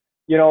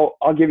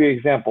 I'll give you an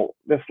example.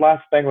 This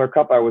last Spangler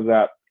Cup I was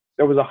at,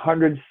 there was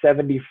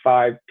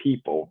 175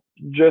 people,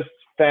 just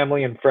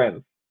family and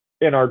friends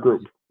in our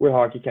group with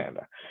Hockey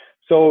Canada.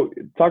 So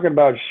talking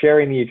about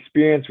sharing the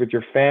experience with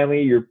your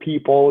family, your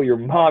people, your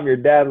mom, your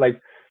dad, like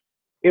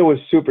it was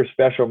super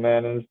special,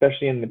 man. And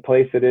especially in the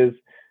place it is,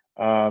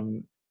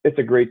 it's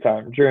a great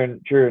time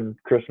during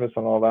Christmas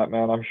and all that,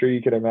 man. I'm sure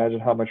you could imagine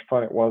how much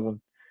fun it was,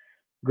 and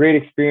great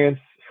experience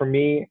for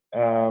me.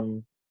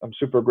 I'm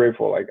super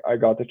grateful. I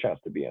got the chance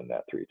to be in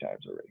that 3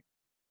 times already.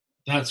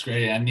 That's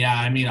great. And yeah,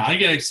 I mean, I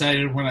get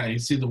excited when I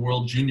see the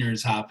World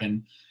Juniors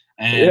happen.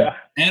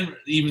 And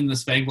even the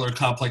Spangler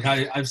Cup, like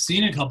I've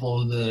seen a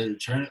couple of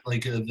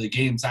the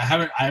games. I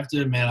have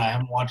to admit, I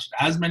haven't watched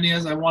as many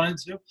as I wanted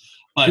to,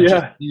 but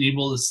just being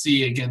able to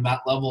see again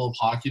that level of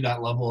hockey,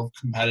 that level of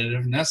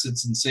competitiveness,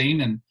 it's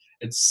insane, and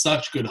it's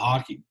such good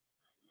hockey.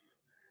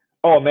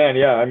 Oh man,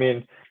 yeah. I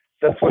mean,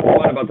 that's what's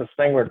fun about the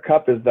Spangler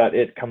Cup is that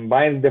it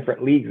combines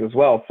different leagues as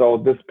well. So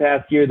this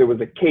past year there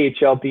was a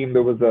KHL team,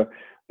 there was a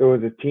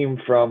team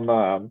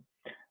from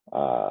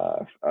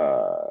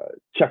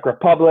Czech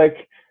Republic.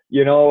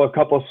 A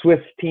couple of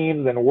Swiss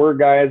teams, and we're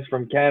guys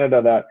from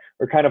Canada that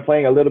are kind of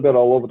playing a little bit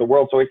all over the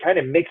world. So it kind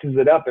of mixes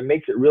it up and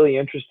makes it really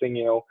interesting,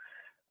 to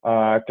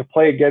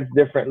play against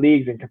different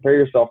leagues and compare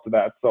yourself to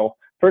that. So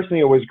personally,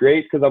 it was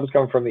great because I was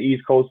coming from the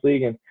East Coast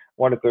League and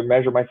wanted to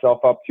measure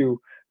myself up to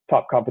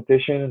top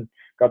competition.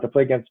 got to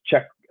play against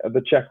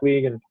the Czech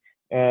league and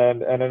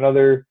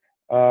another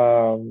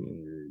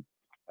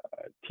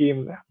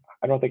team.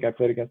 I don't think I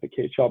played against the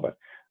KHL, but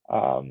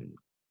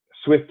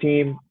Swift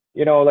team.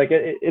 Like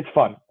it's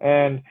fun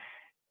and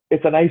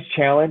it's a nice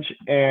challenge.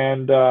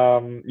 And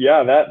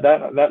yeah,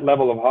 that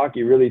level of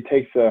hockey really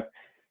takes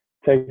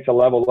a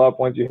level up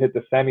once you hit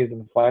the semis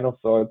and the finals.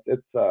 So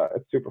it's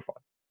super fun.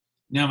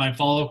 Now, my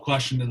follow-up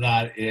question to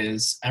that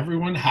is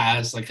everyone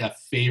has like a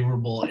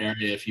favorable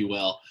area, if you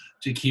will,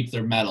 to keep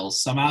their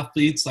medals. Some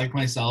athletes, like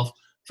myself,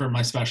 for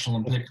my Special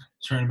Olympic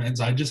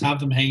tournaments, I just have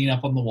them hanging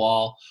up on the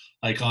wall,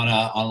 like on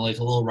like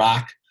a little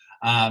rack.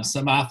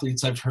 Some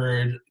athletes I've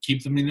heard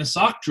keep them in a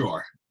sock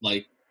drawer.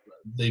 Like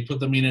they put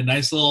them in a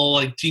nice little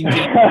like team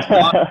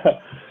sock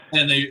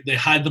and they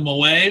hide them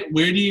away.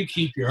 Where do you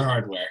keep your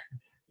hardware?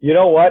 You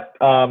know what?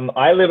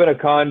 I live in a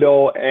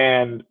condo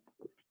and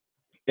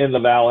in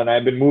Laval, and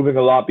I've been moving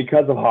a lot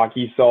because of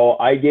hockey. So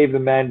I gave the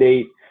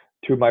mandate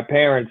to my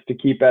parents to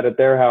keep that at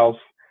their house,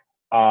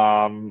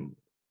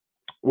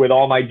 with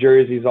all my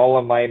jerseys, all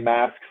of my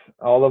masks,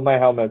 all of my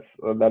helmets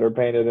that are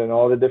painted, and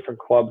all the different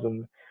clubs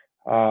and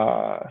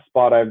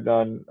spot I've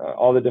done,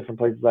 all the different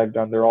places I've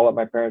done. They're all at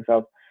my parents'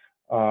 house,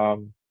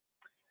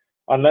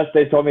 unless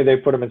they told me they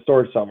put them in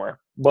storage somewhere.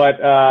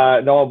 But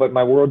no, but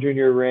my World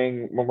Junior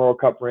ring, Memorial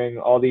Cup ring,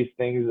 all these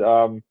things,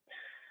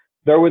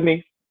 they're with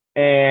me.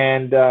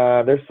 And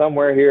they're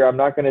somewhere here. I'm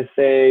not going to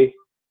say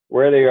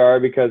where they are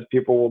because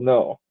people will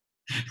know.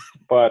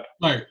 But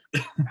Right.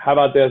 How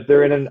about this?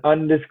 They're in an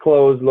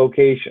undisclosed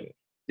location.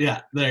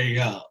 Yeah, there you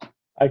go.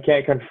 I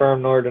can't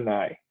confirm nor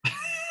deny.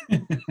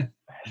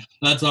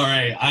 That's all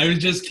right. I was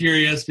just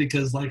curious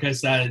because, like I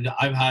said,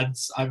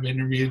 I've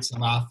interviewed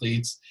some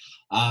athletes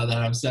that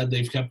have said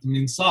they've kept them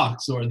in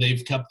socks or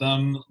they've kept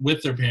them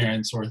with their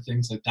parents or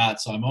things like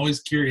that. So I'm always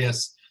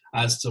curious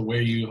as to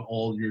where you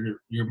hold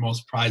your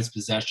most prized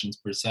possessions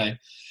per se.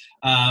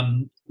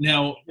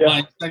 Now,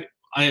 Yeah.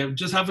 I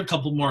just have a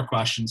couple more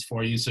questions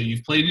for you. So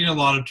you've played in a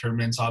lot of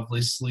tournaments,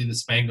 obviously the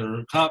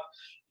Spangler Cup.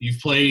 You've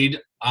played,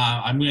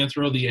 I'm going to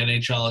throw the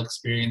NHL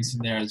experience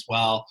in there as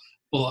well,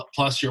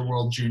 plus your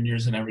World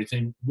Juniors and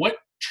everything. What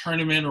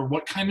tournament or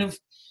what kind of,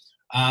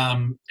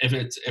 if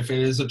it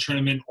is a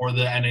tournament or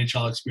the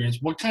NHL experience,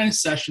 what kind of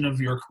session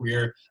of your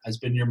career has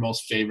been your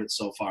most favorite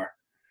so far?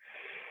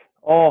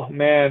 Oh,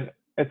 man.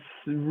 That's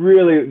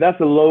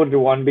a loaded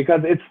one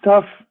because it's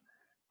tough.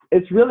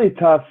 It's really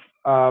tough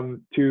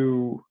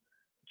to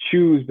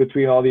choose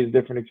between all these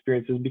different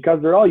experiences because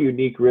they're all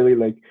unique, really.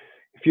 Like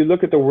if you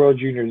look at the World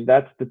Juniors,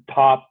 that's the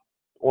top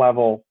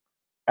level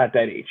at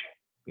that age.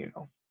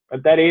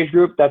 At that age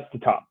group, that's the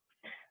top.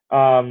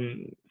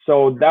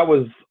 So that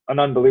was an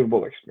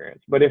unbelievable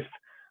experience. But if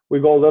we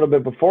go a little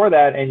bit before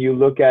that and you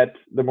look at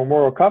the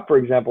Memorial Cup, for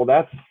example,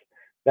 that's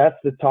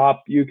the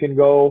top. You can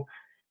go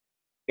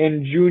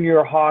in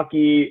junior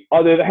hockey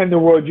other than the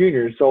World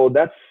Juniors. So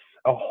that's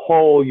a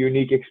whole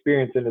unique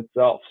experience in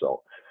itself.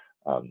 So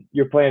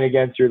you're playing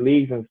against your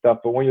leagues and stuff,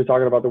 but when you're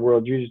talking about the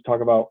World Juniors, you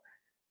talk about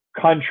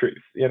countries,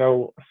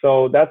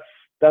 so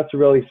that's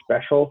really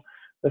special.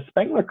 The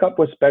Spangler Cup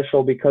was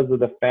special because of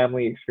the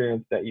family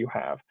experience that you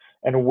have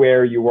and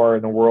where you are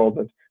in the world.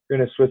 And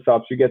you're in a Swiss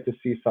Alps, you get to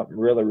see something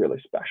really,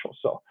 really special.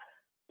 So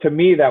to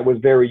me, that was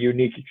very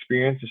unique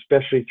experience,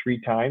 especially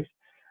 3 times.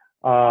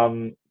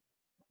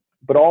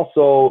 But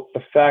also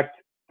the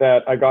fact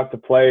that I got to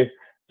play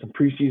some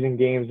preseason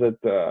games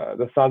at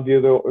the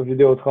Centre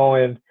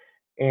Vidéotron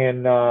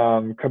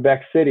in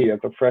Quebec City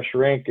at the Fresh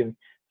Rink and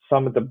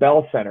some at the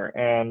Bell Center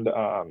and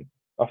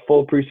a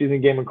full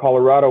preseason game in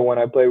Colorado when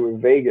I played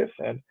with Vegas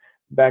and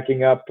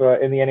backing up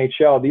in the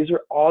NHL. These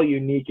are all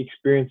unique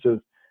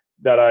experiences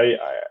that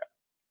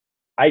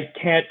I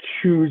can't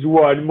choose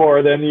one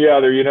more than the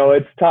other.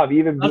 It's tough.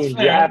 Even being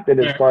drafted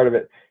is part of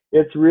it.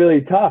 It's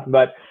really tough,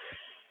 but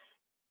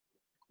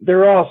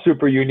they're all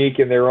super unique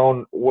in their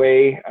own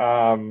way.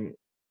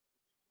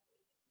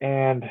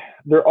 And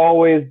they're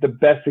always the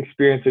best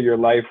experience of your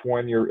life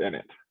when you're in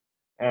it.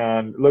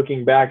 And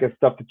looking back, it's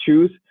tough to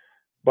choose.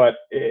 But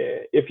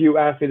if you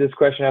ask me this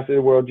question after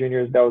the World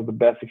Juniors, that was the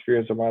best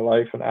experience of my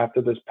life. And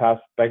after this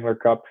past Spangler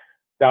Cup,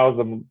 that was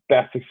the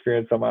best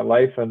experience of my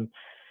life. And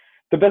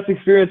the best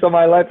experience of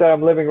my life that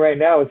I'm living right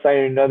now is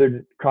signing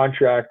another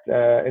contract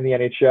in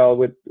the NHL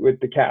with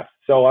the Caps.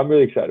 So I'm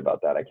really excited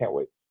about that. I can't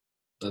wait.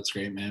 That's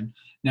great, man.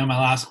 Now, my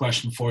last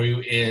question for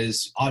you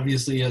is,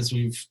 obviously, as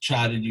we've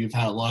chatted, you've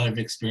had a lot of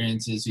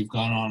experiences. You've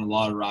gone on a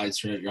lot of rides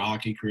throughout your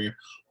hockey career.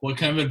 What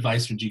kind of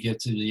advice would you give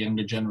to the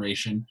younger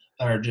generation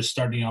that are just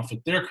starting off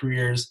with their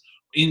careers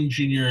in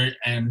junior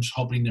and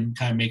hoping to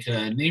kind of make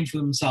a name for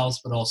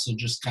themselves, but also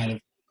just kind of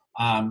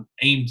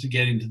aim to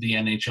get into the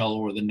NHL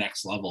or the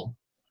next level?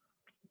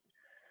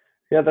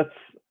 Yeah, that's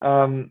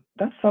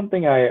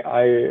something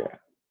I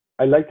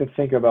like to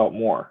think about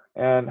more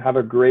and have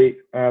a great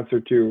answer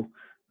to.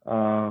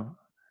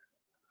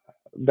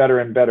 Better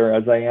and better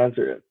as I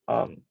answer it.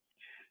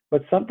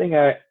 But something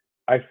I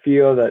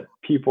feel that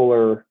people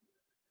are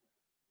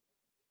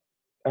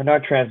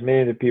not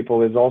transmitting to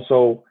people is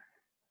also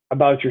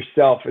about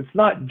yourself. It's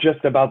not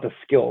just about the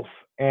skills.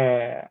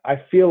 And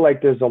I feel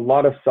like there's a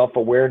lot of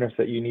self-awareness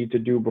that you need to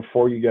do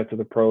before you get to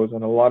the pros,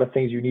 and a lot of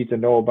things you need to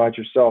know about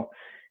yourself,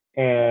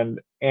 and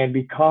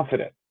be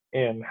confident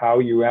in how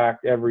you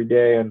act every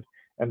day, and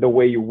the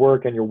way you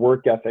work and your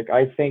work ethic.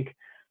 I think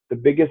the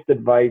biggest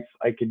advice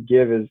I could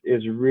give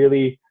is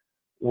really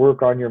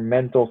work on your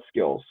mental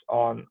skills,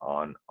 on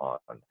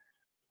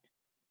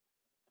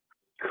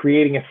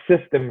creating a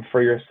system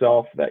for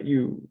yourself that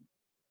you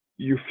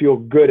feel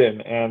good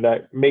in, and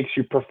that makes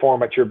you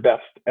perform at your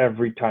best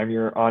every time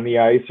you're on the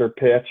ice or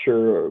pitch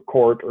or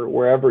court or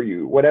whatever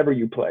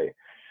you play.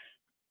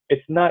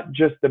 It's not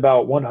just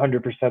about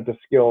 100% of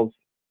skills,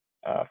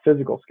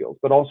 physical skills,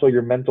 but also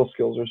your mental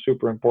skills are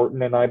super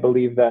important. And I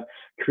believe that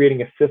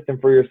creating a system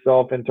for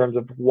yourself in terms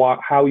of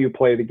how you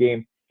play the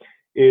game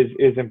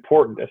is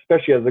important,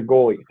 especially as a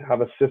goalie, to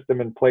have a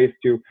system in place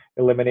to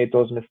eliminate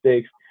those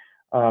mistakes.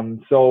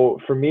 So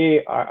for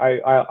me,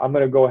 I'm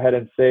going to go ahead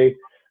and say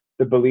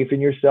the belief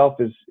in yourself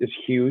is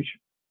huge.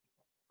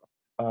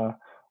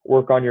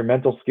 Work on your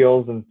mental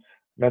skills and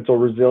mental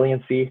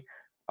resiliency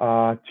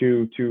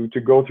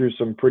to go through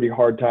some pretty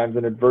hard times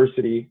and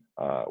adversity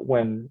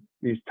when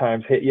these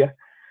times hit you.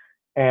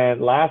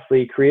 And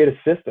lastly, create a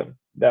system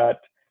that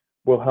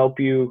will help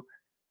you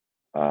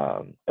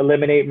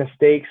eliminate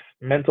mistakes,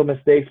 mental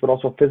mistakes, but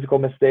also physical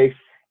mistakes.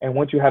 And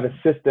once you have a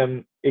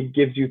system, it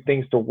gives you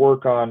things to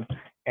work on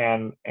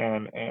and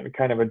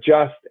kind of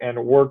adjust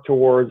and work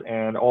towards,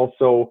 and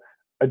also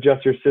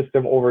adjust your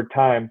system over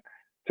time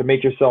to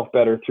make yourself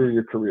better through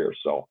your career.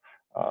 So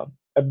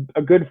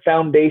a good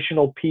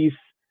foundational piece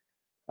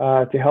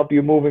to help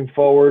you moving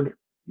forward.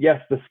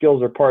 Yes, the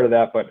skills are part of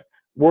that, but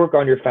work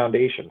on your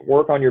foundation,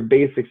 work on your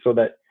basics so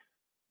that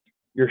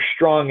you're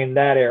strong in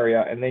that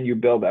area, and then you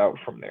build out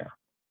from there.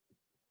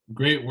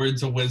 Great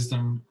words of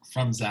wisdom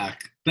from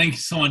Zach. Thank you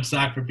so much,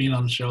 Zach, for being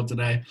on the show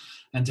today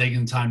and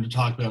taking the time to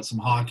talk about some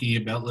hockey,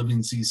 about Living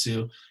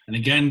Sisu. And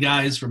again,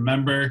 guys,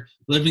 remember,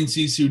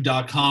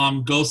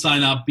 livingsisu.com. Go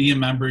sign up, be a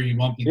member. You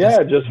won't be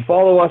just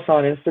follow us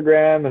on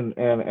Instagram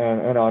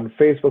and on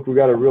Facebook. We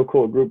got a real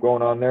cool group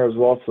going on there as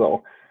well.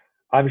 So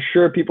I'm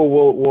sure people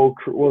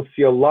will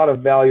see a lot of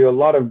value, a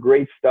lot of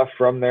great stuff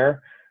from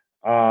there.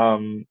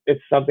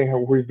 It's something that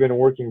we've been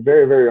working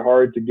very, very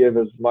hard to give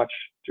as much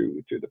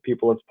to the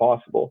people as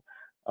possible,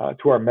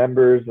 to our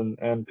members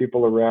and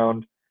people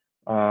around.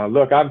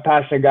 Look, I'm a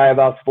passionate guy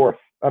about sports.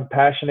 I'm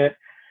passionate,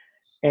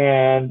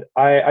 and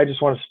I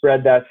just want to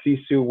spread that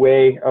Sisu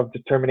way of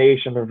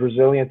determination, of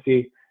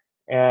resiliency,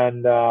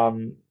 and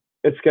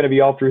it's going to be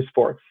all through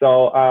sports.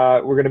 So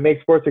we're going to make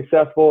sports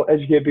accessible,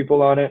 educate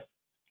people on it,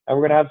 and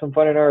we're going to have some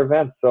fun in our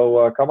events.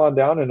 So come on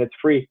down, and it's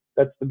free.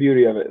 That's the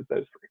beauty of it. It's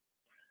free.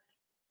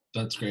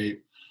 That's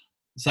great.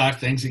 Zach,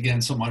 thanks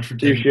again so much for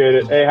taking Appreciate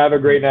it. Hey, have a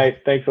great night.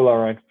 Thanks a lot,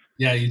 Ryan.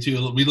 Yeah, you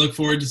too. We look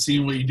forward to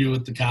seeing what you do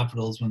with the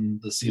Capitals when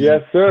the season.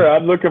 Yes, sir.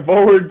 I'm looking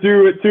forward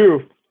to it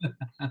too.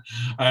 All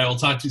right, we'll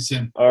talk to you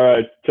soon. All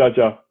right.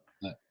 Ciao.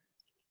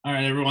 All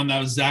right, everyone. That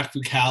was Zach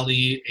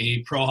Fucale, a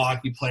pro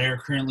hockey player,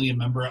 currently a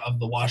member of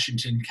the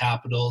Washington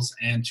Capitals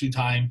and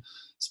two-time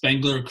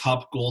Spengler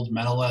Cup gold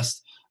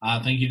medalist.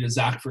 Thank you to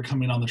Zach for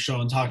coming on the show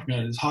and talking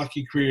about his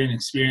hockey career and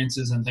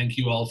experiences. And thank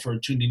you all for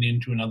tuning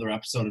in to another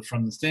episode of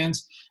From the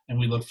Stands. And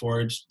we look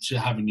forward to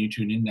having you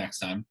tune in next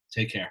time.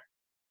 Take care.